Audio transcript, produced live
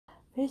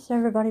Peace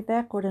everybody,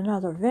 back with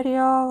another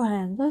video,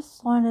 and this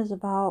one is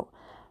about,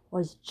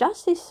 was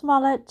Jussie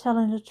Smollett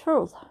telling the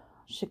truth?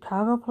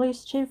 Chicago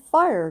police chief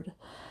fired.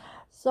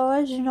 So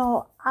as you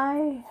know,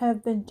 I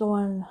have been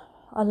doing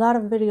a lot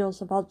of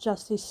videos about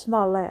Jussie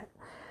Smollett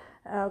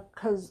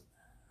because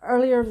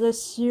earlier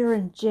this year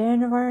in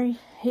January,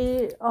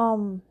 he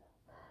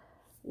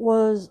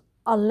was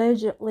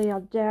allegedly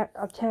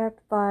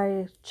attacked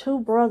by two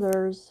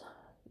brothers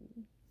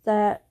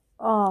that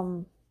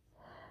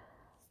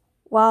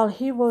while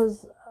he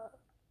was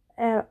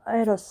at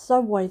a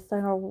subway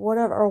thing or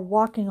whatever, or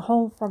walking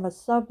home from a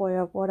subway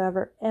or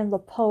whatever, and the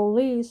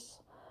police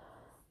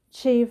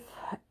chief,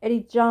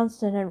 Eddie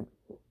Johnson, and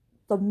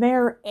the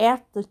mayor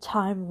at the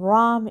time,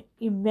 Rahm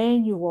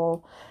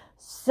Emanuel,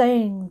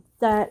 saying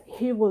that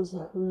he was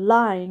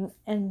lying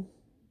and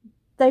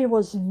they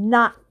was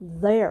not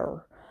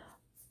there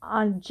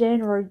on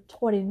January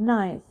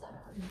 29th,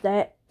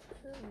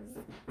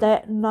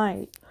 that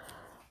night.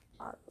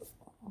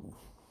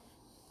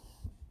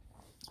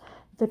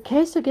 The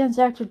case against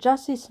actor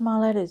Jussie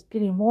Smollett is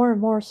getting more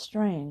and more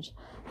strange.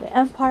 The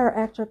Empire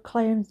actor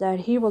claims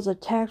that he was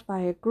attacked by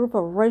a group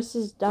of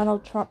racist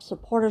Donald Trump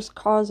supporters,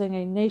 causing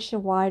a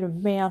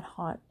nationwide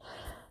manhunt.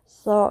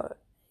 So,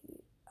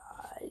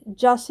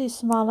 Jussie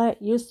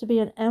Smollett used to be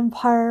an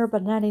Empire,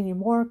 but not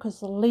anymore,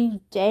 because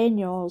Lee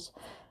Daniels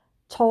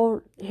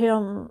told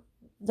him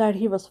that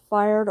he was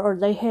fired, or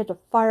they had to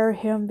fire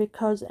him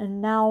because,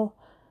 and now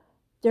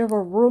there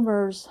were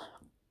rumors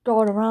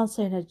going around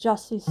saying that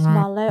Jussie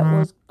Smollett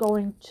was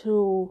going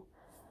to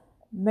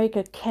make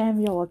a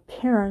cameo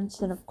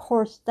appearance, and of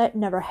course that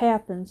never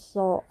happened.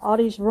 So all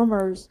these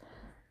rumors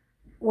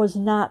was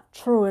not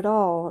true at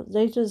all.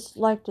 They just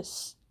like to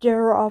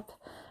stir up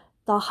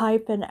the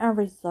hype and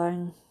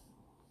everything.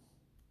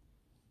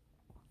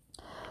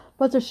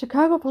 But the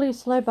Chicago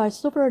police, led by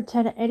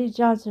Superintendent Eddie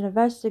Johnson,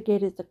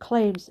 investigated the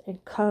claims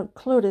and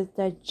concluded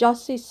that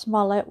Jussie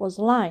Smollett was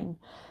lying.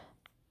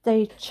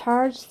 They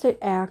charged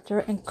the actor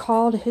and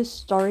called his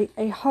story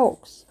a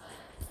hoax.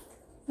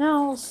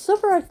 Now,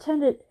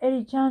 Superintendent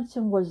Eddie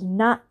Johnson was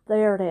not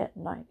there that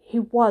night. He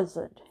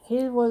wasn't.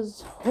 He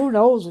was who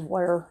knows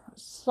where.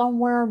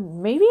 Somewhere,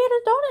 maybe at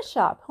a donut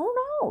shop. Who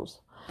knows?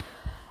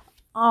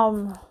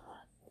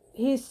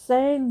 He's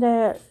saying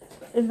that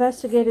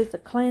investigated the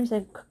claims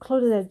and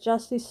concluded that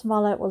Jussie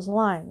Smollett was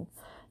lying.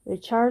 They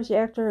charged the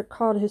actor and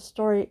called his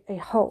story a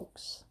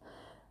hoax.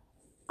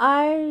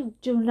 I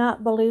do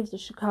not believe the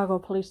Chicago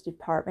Police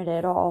Department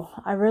at all.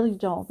 I really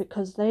don't,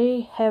 because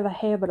they have a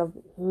habit of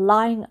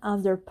lying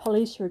on their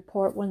police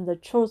report when the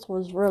truth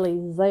was really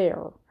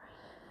there.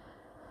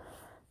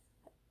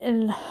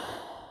 And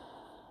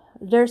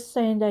they're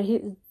saying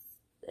that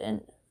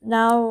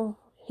now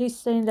he's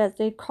saying that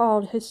they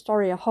called his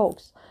story a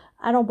hoax.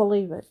 I don't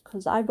believe it,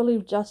 because I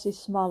believe Jussie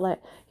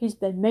Smollett. He's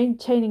been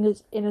maintaining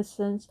his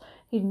innocence.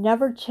 He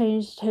never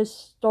changed his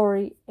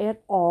story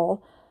at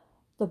all.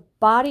 The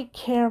body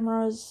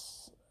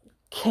cameras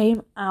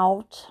came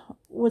out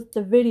with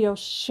the video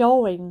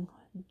showing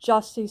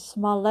Jussie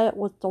Smollett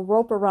with the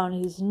rope around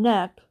his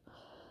neck,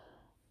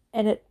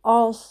 and it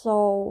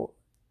also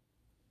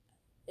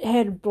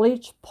had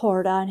bleach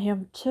poured on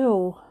him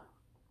too.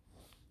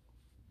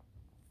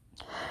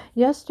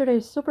 Yesterday,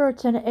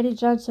 Superintendent Eddie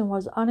Johnson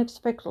was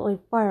unexpectedly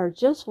fired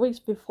just weeks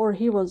before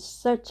he was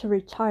set to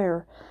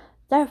retire.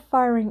 That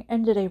firing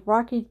ended a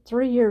rocky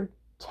 3-year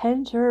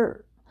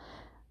tenure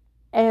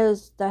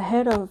as the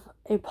head of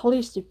a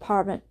police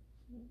department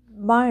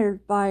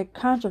mired by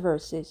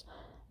controversies,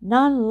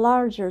 none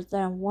larger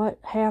than what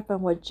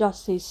happened with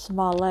Jussie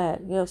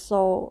Smollett.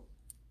 So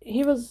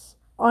he was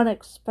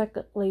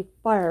unexpectedly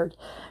fired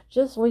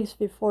just weeks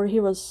before he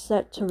was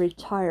set to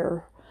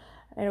retire.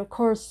 And of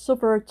course,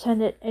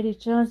 Superintendent Eddie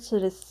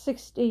Johnson is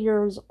 60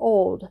 years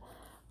old,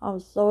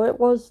 so it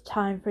was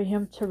time for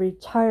him to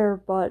retire,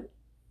 but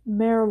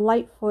Mayor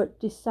Lightfoot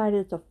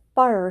decided to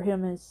fire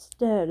him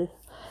instead,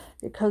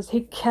 because he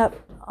kept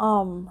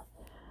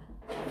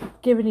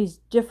giving these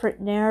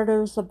different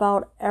narratives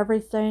about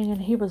everything,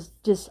 and he was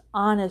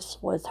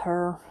dishonest with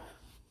her.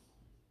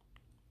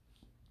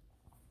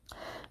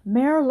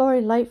 Mayor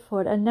Lori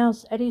Lightfoot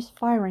announced Eddie's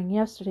firing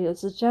yesterday and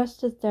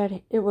suggested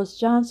that it was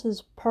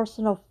Johnson's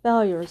personal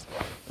failures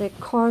that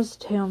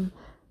caused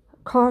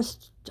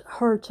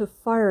her to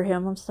fire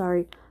him.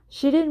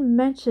 She didn't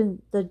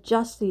mention the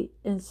Jussie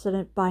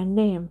incident by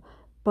name,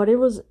 but it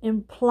was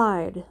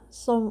implied.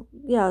 So,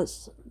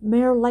 yes,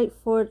 Mayor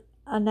Lightfoot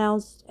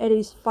announced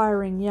Eddie's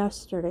firing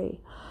yesterday.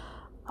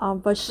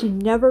 But she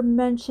never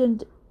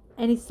mentioned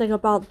anything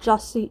about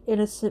Jussie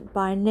innocent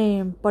by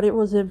name, but it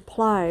was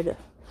implied.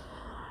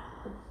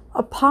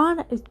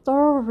 Upon a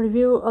thorough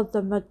review of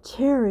the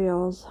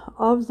materials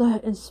of the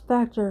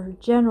Inspector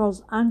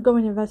General's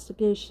ongoing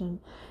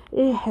investigation,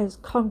 it has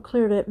come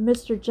clear that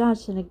Mr.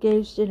 Johnson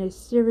engaged in a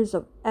series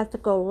of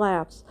ethical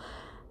lapses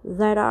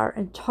that are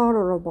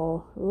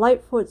intolerable,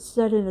 Lightfoot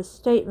said in a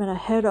statement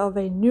ahead of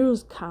a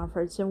news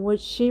conference in which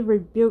she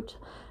rebuked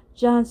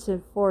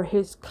Johnson for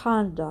his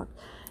conduct.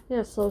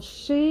 So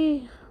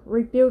she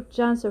rebuked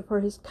Johnson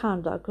for his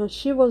conduct because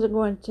she wasn't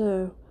going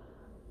to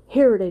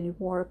hear it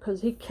anymore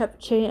because he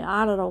kept changing,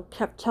 I don't know,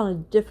 kept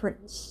telling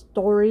different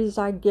stories,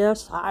 I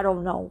guess. I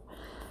don't know.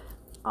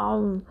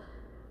 And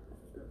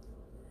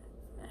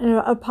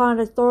upon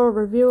a thorough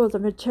review of the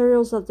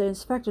materials of the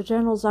Inspector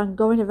General's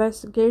ongoing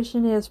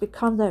investigation, it has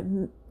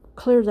become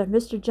clear that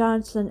Mr.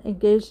 Johnson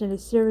engaged in a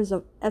series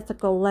of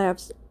ethical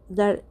lapses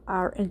that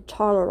are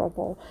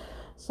intolerable.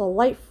 So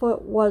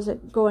Lightfoot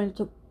wasn't going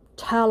to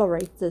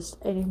tolerate this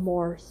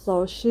anymore,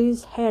 so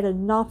she's had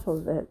enough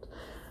of it.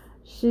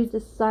 She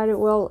decided,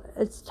 well,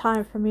 it's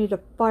time for me to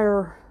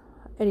fire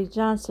Eddie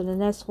Johnson,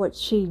 and that's what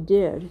she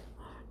did.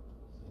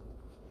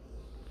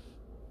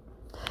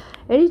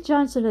 Eddie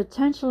Johnson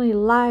intentionally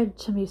lied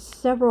to me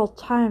several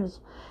times,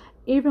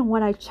 even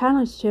when I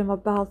challenged him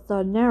about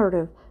the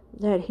narrative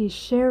that he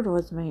shared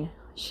with me.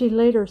 She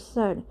later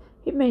said,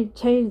 he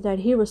maintained that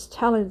he was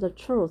telling the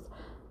truth.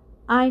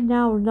 I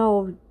now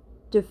know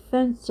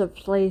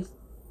definitively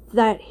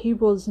that he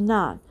was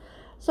not.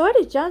 So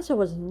Eddie Johnson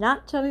was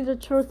not telling the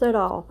truth at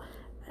all.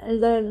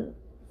 And then,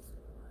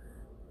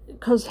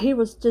 because he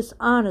was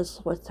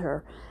dishonest with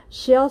her.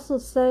 She also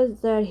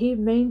said that he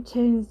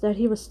maintains that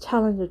he was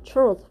telling the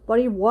truth, but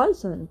he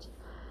wasn't.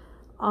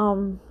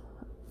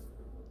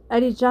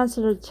 Eddie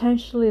Johnson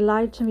intentionally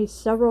lied to me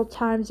several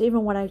times,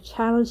 even when I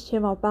challenged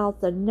him about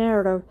the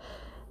narrative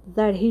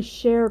that he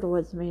shared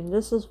with me. And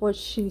this is what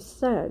she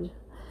said.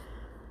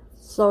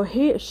 So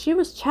she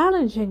was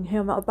challenging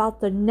him about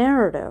the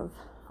narrative,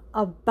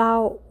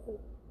 about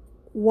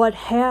what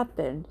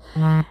happened.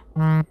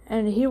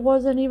 And he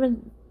wasn't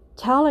even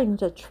telling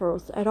the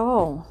truth at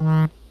all.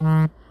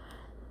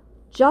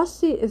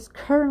 Jussie is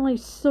currently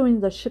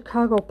suing the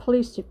Chicago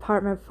Police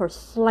Department for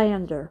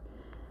slander.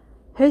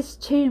 His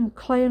team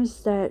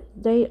claims that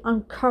they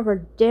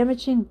uncovered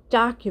damaging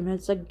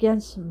documents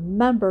against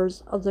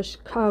members of the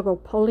Chicago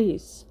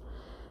Police.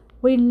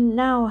 We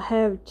now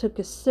have to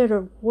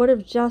consider, what if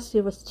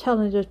Jussie was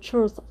telling the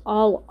truth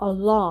all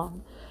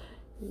along?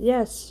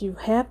 Yes, you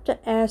have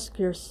to ask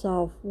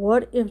yourself,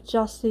 what if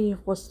Jussie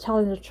was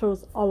telling the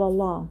truth all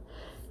along?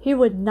 He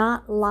would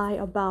not lie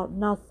about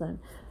nothing.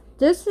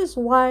 This is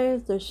why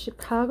the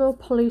Chicago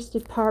Police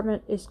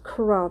Department is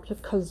corrupt,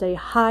 because they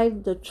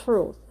hide the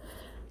truth.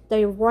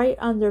 They write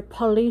on their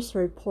police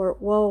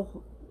report,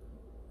 well,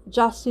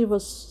 Jussie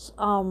was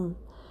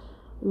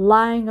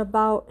lying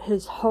about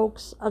his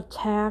hoax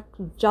attack.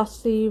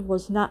 Jussie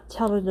was not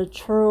telling the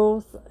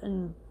truth,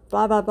 and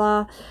blah, blah,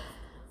 blah.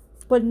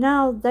 But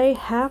now they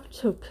have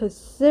to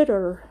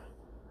consider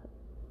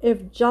if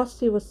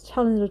Jussie was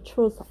telling the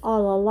truth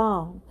all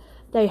along.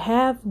 They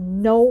have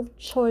no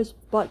choice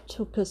but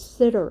to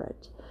consider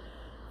it.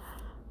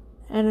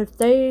 And if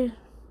they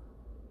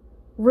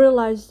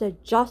realize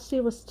that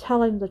Jussie was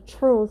telling the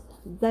truth,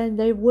 then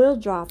they will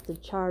drop the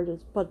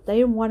charges. But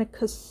they want to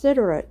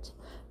consider it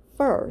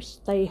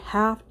first. They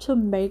have to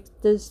make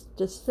this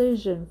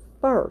decision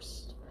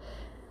first.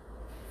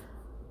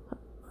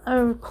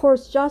 And of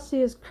course,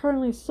 Jussie is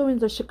currently suing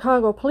the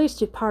Chicago Police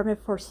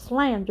Department for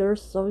slander.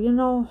 So, you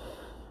know,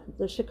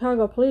 the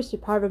Chicago Police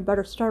Department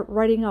better start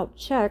writing out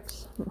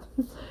checks.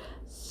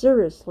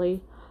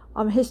 Seriously.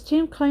 His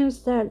team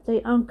claims that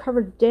they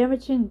uncovered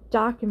damaging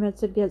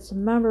documents against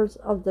members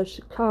of the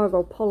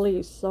Chicago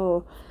Police.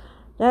 So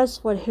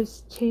that's what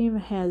his team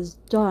has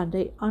done.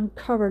 They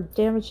uncovered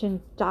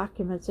damaging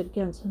documents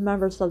against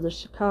members of the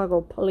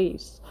Chicago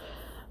Police.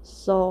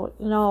 So,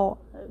 you know,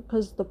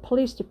 because the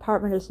police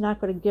department is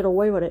not going to get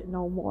away with it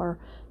no more.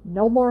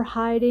 No more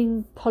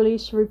hiding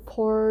police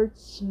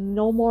reports.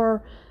 No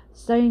more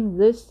saying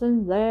this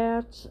and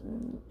that,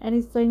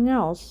 anything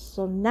else.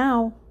 So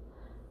now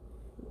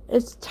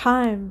it's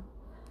time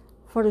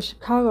for the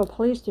Chicago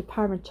Police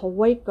Department to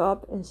wake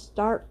up and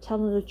start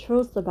telling the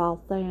truth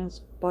about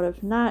things. But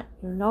if not,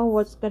 you know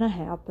what's going to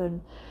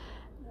happen.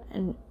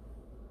 And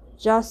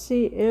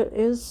Jussie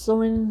is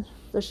suing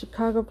the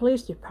Chicago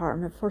Police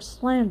Department for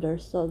slander.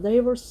 So they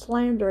were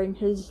slandering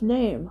his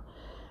name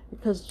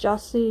because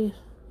Jussie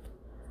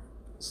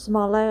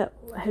Smollett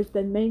has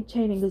been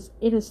maintaining his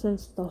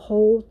innocence the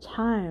whole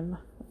time.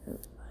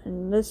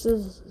 And this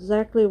is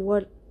exactly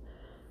what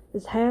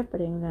is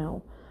happening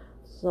now.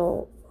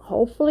 So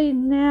hopefully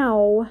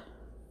now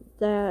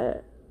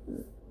that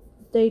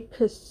they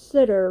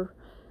consider,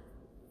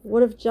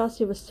 what if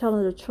Jussie was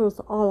telling the truth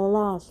all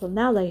along? So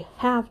now they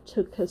have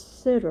to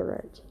consider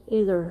it.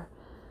 Either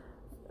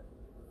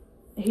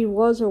he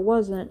was or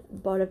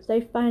wasn't, but if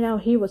they find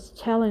out he was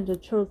telling the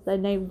truth,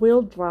 then they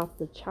will drop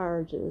the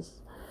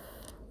charges.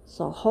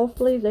 So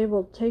hopefully they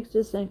will take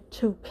this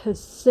into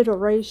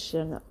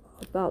consideration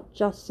about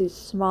Jussie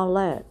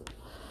Smollett.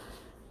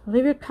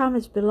 Leave your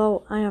comments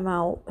below. I am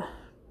out.